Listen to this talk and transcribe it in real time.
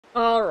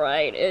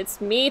Alright,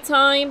 it's me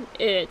time,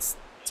 it's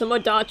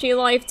Tomodachi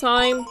life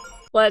time.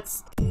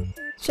 Let's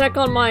check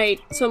on my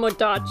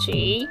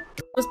Tomodachi.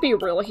 Let's be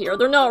real here,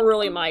 they're not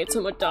really my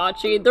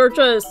Tomodachi, they're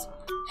just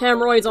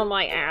hemorrhoids on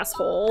my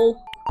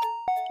asshole.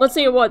 Let's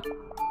see what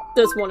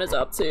this one is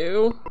up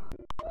to.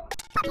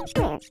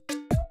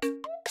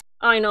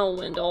 I know,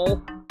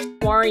 Wendell.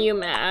 Why are you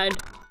mad?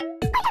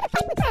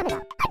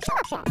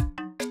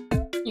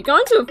 You got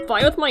into a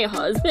fight with my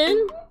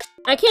husband?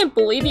 I can't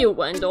believe you,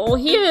 Wendell.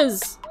 He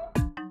is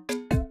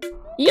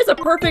a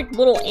perfect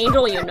little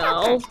angel, you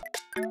know.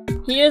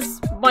 He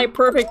is my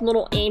perfect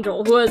little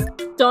angel who has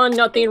done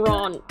nothing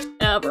wrong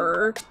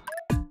ever.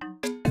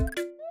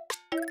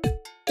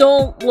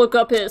 Don't look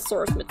up his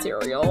source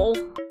material.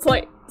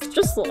 It's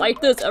just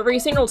like this every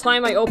single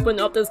time I open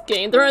up this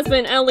game. There has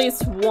been at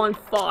least one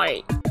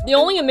fight. The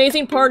only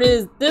amazing part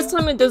is, this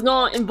time it does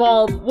not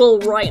involve Will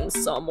Wright in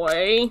some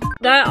way.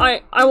 That,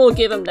 I will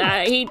give him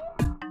that.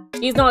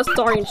 He's not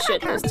starting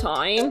shit this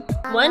time.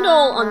 Wendell,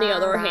 on the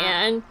other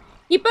hand,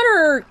 he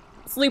better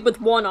sleep with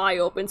one eye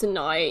open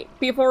tonight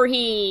before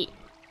he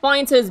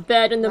finds his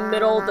bed in the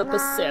middle of the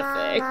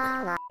Pacific.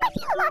 I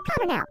feel a lot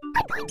better now.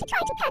 I'm going to try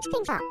to patch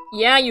things up.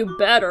 Yeah, you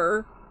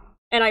better.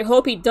 And I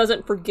hope he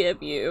doesn't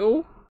forgive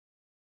you.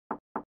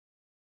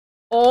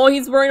 Oh,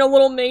 he's wearing a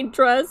little maid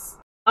dress.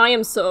 I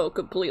am so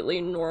completely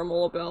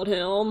normal about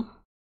him.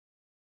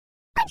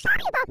 I'm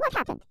sorry about what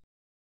happened.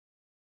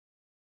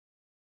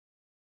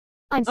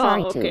 I'm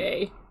sorry,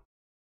 okay. Too.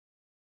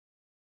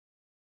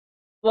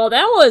 Well,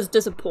 that was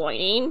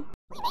disappointing.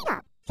 We made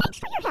up. Thanks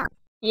for your help.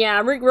 Yeah,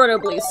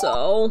 regrettably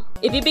so.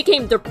 If you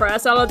became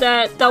depressed out of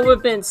that, that would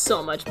have been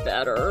so much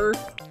better.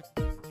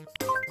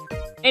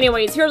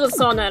 Anyways, here's a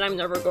song that I'm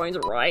never going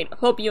to write.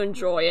 Hope you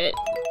enjoy it.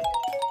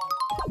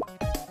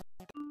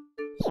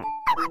 Here,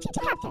 I want you to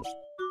have this.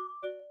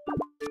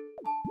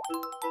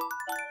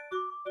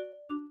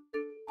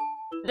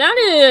 That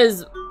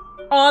is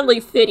oddly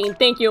fitting.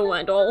 Thank you,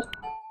 Wendell.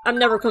 I'm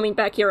never coming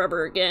back here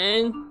ever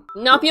again.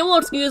 Now, if you will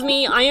excuse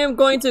me, I am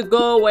going to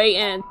go away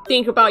and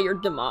think about your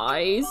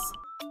demise.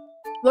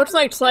 Looks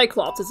like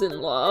Cyclops is in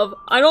love.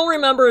 I don't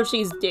remember if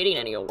she's dating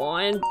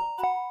anyone,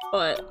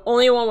 but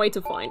only one way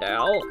to find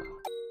out.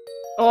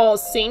 Oh,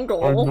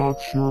 single. I'm not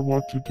sure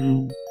what to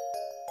do.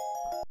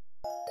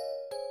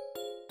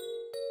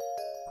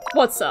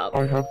 What's up?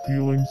 I have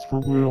feelings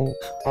for Will.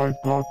 I've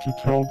got to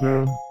tell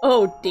them.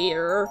 Oh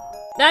dear.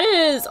 That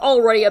is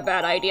already a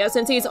bad idea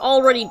since he's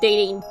already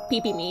dating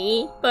Pee-Pee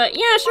Me. But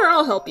yeah, sure,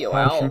 I'll help you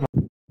out.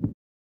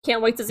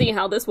 Can't wait to see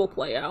how this will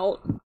play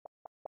out.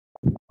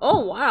 Oh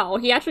wow,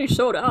 he actually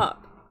showed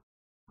up.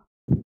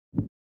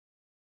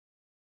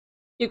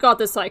 You got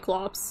this,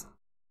 Cyclops.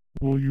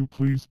 Will you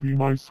please be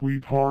my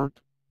sweetheart?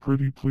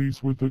 Pretty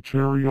please with a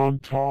cherry on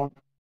top.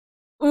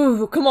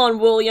 Ooh, come on,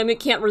 William, you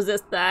can't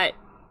resist that.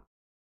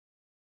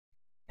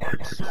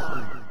 I'm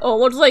sorry. Oh,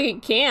 looks like he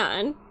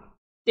can.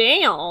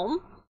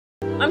 Damn.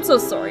 I'm so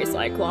sorry,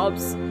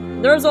 Cyclops.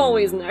 There's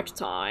always next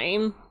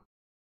time.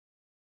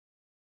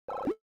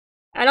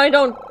 And I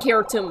don't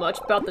care too much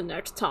about the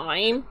next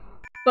time.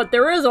 But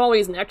there is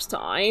always next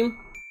time.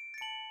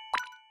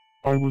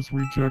 I was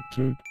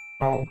rejected.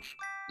 Ouch.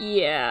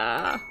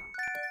 Yeah.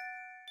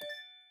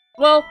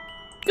 Well,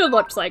 good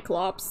luck,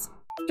 Cyclops.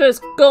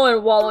 Just go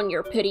and wallow in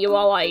your pity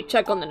while I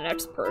check on the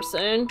next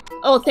person.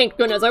 Oh, thank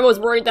goodness, I was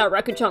worried that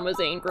Rakuchan was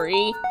angry.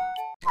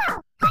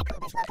 Wow, how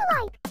could this look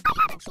alike? I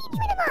haven't seen you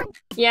in a month.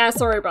 Yeah,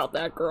 sorry about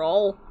that,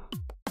 girl.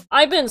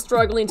 I've been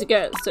struggling to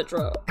get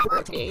Citra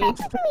working.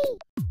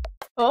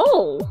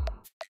 Oh.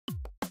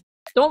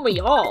 Don't we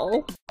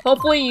all?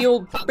 Hopefully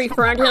you'll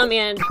befriend him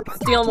and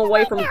steal him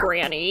away from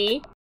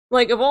Granny.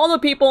 Like, of all the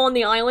people on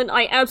the island,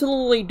 I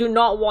absolutely do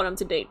not want him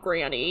to date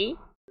Granny.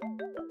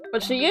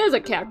 But she is a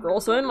cat girl,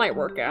 so it might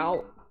work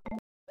out.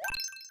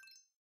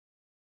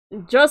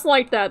 Just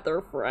like that,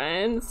 they're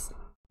friends.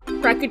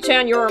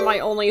 Raku-chan, you're my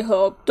only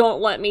hope.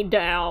 Don't let me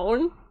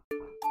down.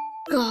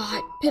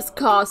 God,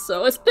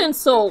 Picasso, it's been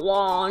so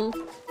long.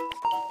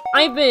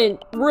 I've been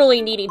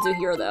really needing to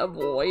hear that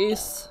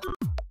voice.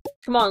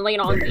 Come on, lay it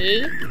on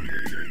me.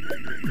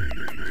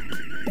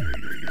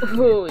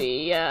 Ooh,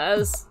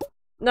 yes.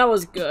 That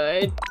was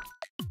good.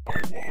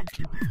 I want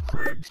to be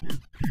friends with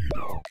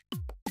Peter.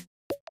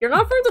 You're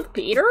not friends with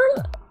Peter?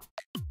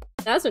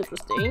 That's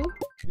interesting.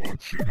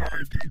 What should I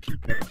do to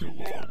get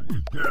along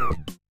with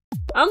them?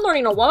 I'm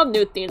learning a lot of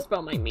new things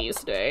about my Mii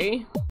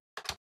today.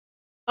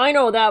 I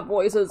know that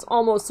voice is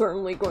almost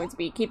certainly going to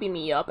be keeping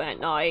me up at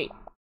night.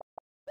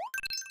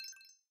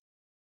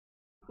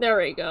 There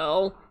we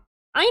go.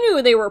 I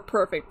knew they were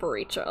perfect for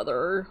each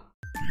other.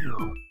 Here,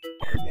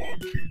 I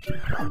want you to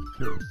have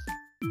this.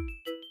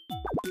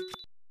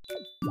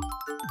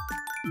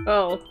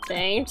 Oh,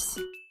 thanks.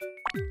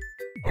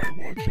 I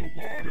watch a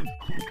lot of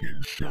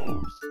cooking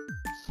shows,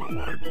 so I'm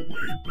a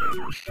way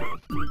better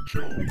chef than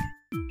Joey.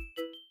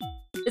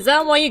 Is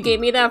that why you gave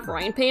me that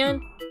frying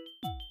pan?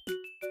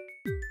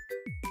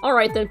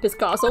 Alright then,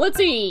 Picasso, let's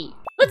see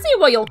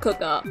what you'll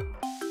cook up.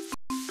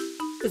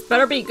 This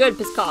better be good,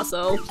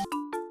 Picasso.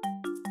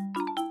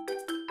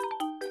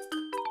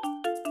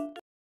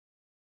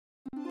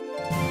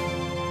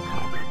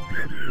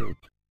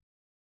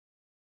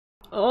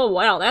 Oh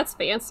wow, that's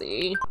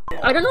fancy.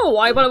 I don't know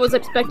why, but I was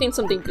expecting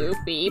something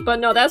goofy, but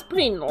no, that's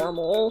pretty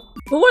normal.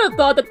 Who would have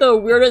thought that the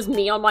weirdest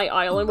me on my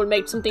island would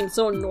make something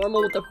so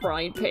normal with a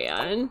frying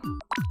pan?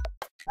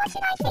 What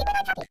should I say when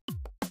I'm happy?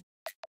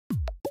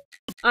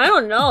 I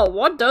don't know,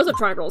 what does a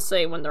triangle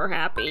say when they're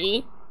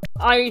happy?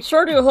 I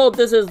sure do hope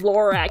this is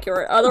lore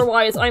accurate,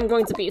 otherwise I'm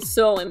going to be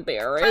so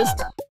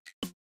embarrassed.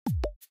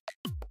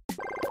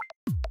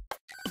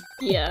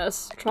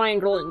 Yes,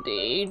 triangle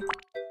indeed.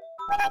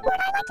 When I'm bored,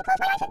 I like to close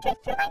my eyes and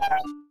drift through my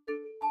memories.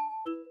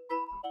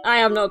 I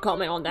have no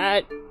comment on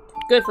that.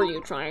 Good for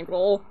you,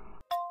 Triangle.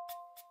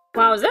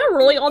 Wow, is that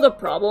really all the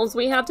problems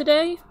we have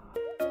today?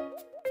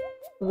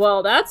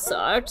 Well, that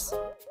sucks.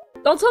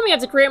 Don't tell me I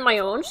have to create my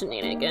own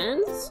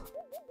shenanigans.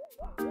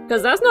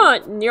 Because that's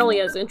not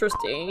nearly as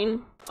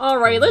interesting.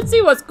 Alright, let's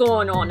see what's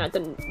going on at the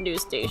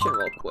news station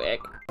real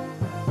quick.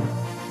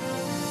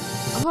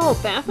 Oh,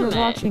 Baphomet.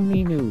 You're watching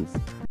me news.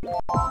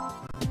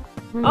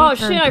 Oh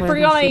shit, I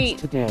forgot I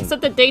today.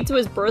 set the date to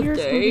his Here's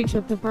birthday. footage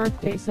of the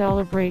birthday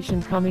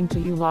celebration coming to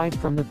you live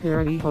from the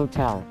Parody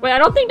Hotel. Wait, I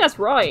don't think that's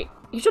right.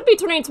 He should be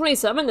turning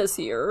 27 this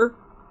year.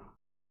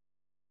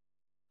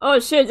 Oh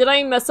shit, did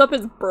I mess up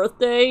his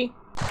birthday?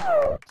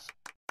 God,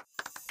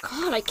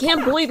 I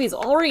can't believe he's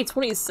already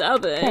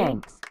 27.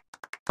 Thanks.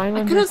 I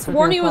could have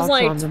sworn he was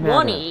like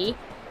 20,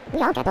 We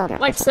all get older.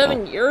 like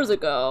 7 years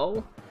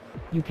ago.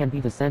 You can be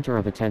the center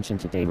of attention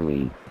today,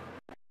 Rui.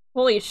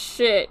 Holy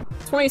shit,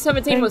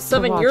 2017 was Thanks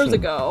for 7 years watching.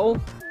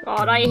 ago.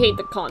 God, I hate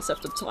the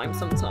concept of time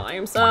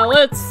sometimes.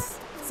 Let's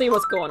see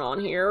what's going on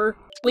here.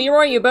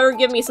 Leroy, you better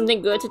give me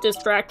something good to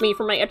distract me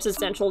from my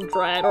existential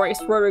dread, or I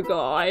swear to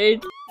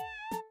God.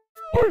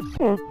 I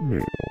fuck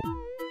mail.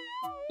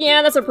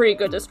 Yeah, that's a pretty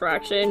good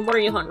distraction. What are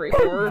you hungry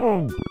for?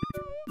 Hungry.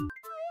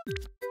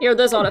 Here,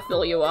 this ought to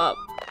fill you up.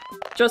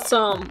 Just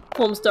some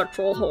Homestuck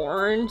troll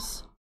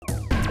horns.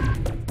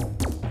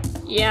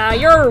 Yeah,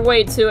 you're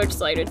way too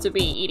excited to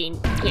be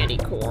eating candy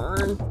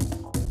corn.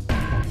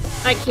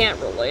 I can't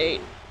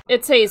relate.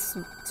 It tastes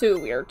too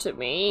weird to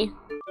me.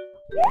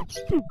 What's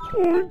the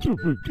point of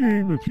the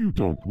game if you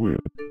don't win?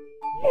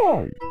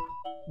 Why?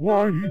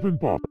 Why even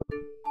bother?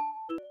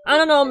 I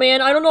don't know,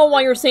 man. I don't know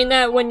why you're saying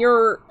that when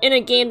you're in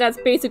a game that's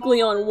basically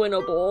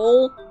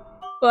unwinnable.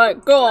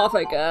 But go off,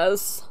 I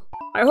guess.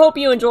 I hope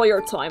you enjoy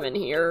your time in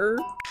here.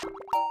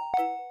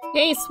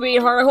 Hey,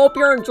 sweetheart, I hope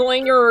you're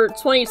enjoying your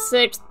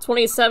 26th,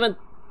 27th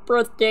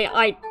birthday.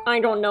 I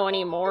don't know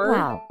anymore.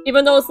 Wow.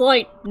 Even though it's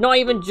like not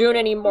even June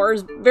anymore,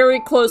 it's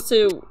very close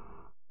to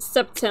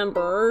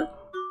September.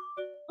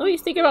 What do you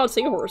think about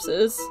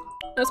seahorses?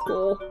 That's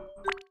cool.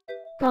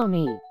 Go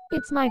me.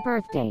 It's my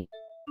birthday.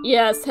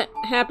 Yes,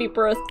 happy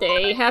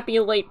birthday. Happy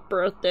late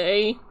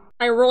birthday.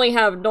 I really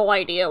have no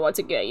idea what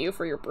to get you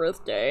for your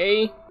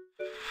birthday.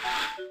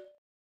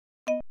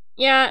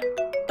 Yeah,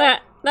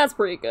 that's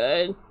pretty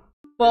good.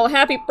 Well,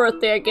 happy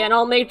birthday again.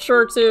 I'll make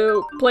sure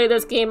to play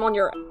this game on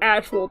your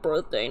actual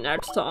birthday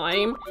next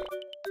time.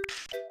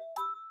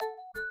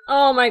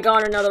 Oh my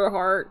god, another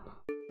heart.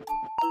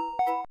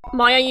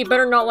 Maya, you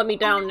better not let me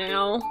down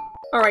now.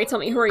 Alright, tell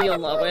me, who are you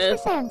in love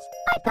with? Sans.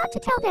 I've got to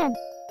tell them.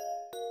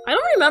 I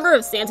don't remember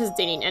if Santa's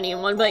dating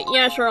anyone, but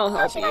yeah, sure, I'll How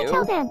help should I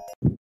tell you.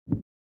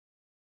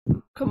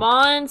 them? Come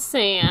on,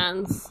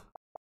 Sans.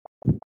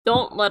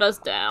 Don't let us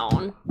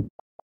down.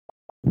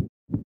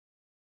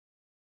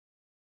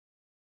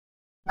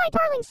 My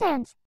darling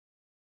Sans.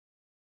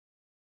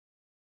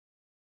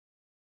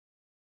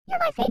 You're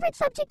my favorite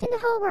subject in the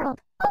whole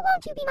world. Oh,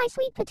 won't you be my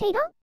sweet potato?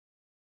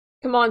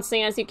 Come on,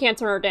 Sans, you can't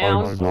turn her I'm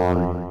down.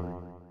 sorry.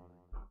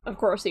 Of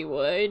course he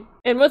would.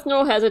 And with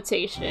no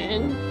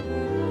hesitation.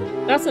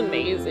 That's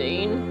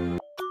amazing.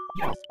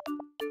 Yes.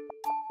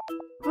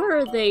 What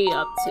are they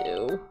up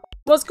to?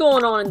 What's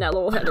going on in that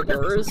little head of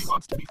yours?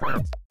 Wants to be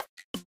friends.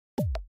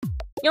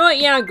 You know what?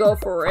 Yeah, go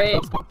for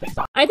it.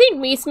 I think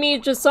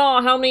Meesme just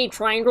saw how many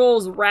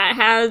triangles Rat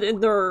had in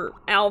their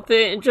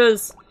outfit and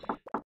just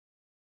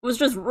was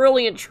just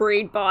really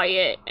intrigued by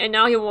it, and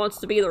now he wants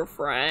to be their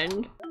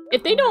friend.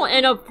 If they don't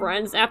end up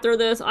friends after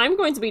this, I'm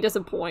going to be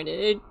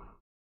disappointed.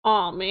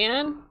 Aw,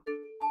 man.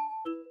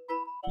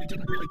 We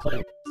didn't really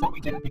click, so we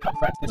didn't become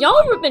friends this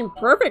Y'all would have been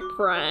perfect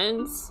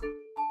friends.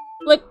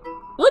 Look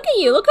at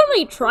you, look how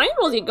many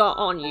triangles you got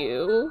on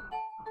you.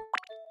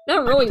 That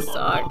really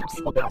sucks.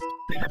 People best.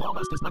 They have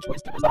almost as much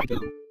wisdom as I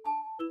do.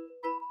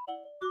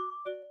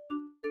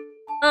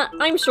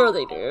 I'm sure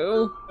they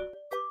do.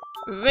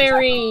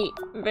 Very,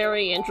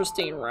 very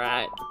interesting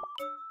rat.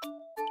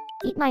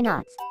 Eat my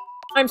nuts.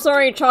 I'm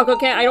sorry, Choco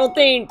Cat, I don't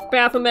think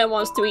Baphomet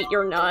wants to eat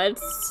your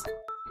nuts.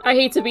 I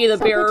hate to be the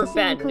bearer of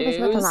bad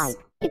news.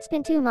 It's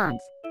been 2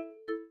 months.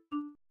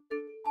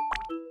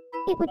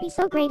 It would be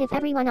so great if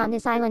everyone on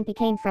this island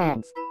became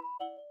friends.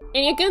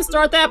 And you can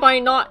start that by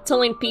not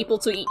telling people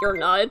to eat your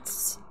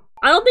nuts.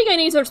 I don't think I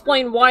need to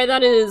explain why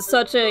that is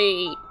such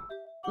a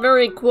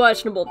very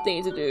questionable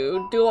thing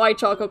to do I,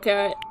 Choco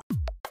Cat?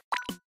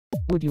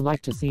 Would you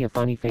like to see a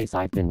funny face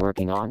I've been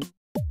working on?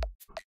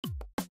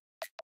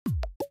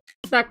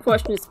 That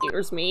question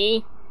scares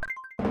me.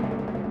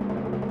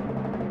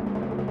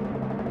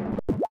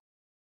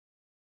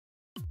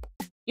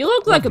 You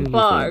look What like a do you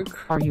bug.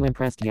 think? Are you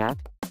impressed yet?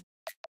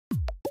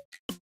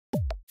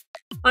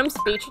 I'm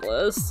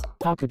speechless.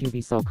 How could you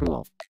be so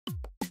cruel?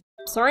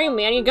 Sorry,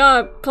 man, you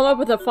gotta come up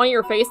with a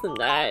funnier face than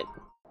that.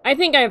 I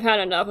think I've had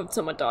enough of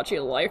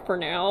Tomodachi life for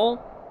now.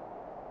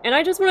 And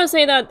I just want to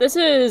say that this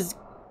is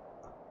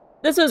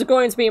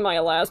going to be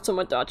my last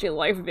Tomodachi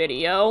life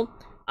video.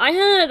 I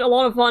had a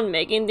lot of fun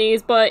making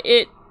these, but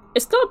it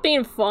stopped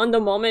being fun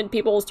the moment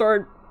people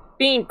started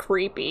being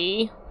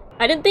creepy.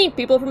 I didn't think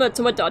people from the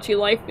Tomodachi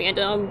life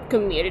fandom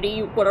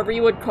community, whatever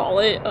you would call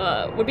it,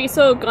 would be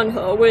so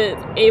gung-ho with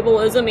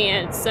ableism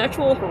and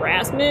sexual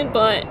harassment,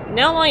 but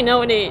now I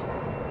know and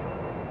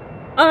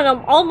I don't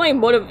know, all my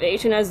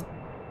motivation is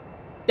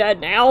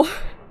dead now.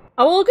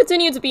 I will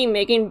continue to be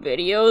making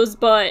videos,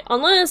 but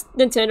unless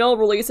Nintendo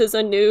releases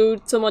a new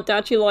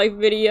Tomodachi life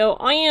video,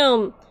 I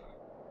am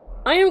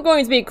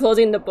going to be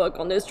closing the book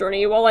on this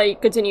journey while I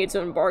continue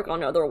to embark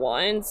on other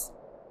ones.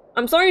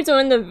 I'm sorry to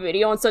end the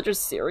video on such a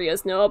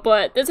serious note,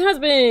 but this has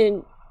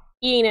been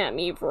eating at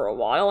me for a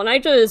while, and I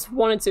just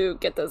wanted to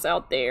get this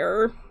out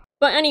there.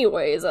 But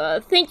anyways,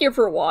 thank you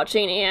for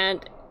watching,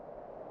 and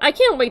I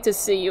can't wait to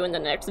see you in the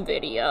next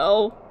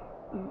video.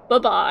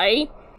 Bye-bye.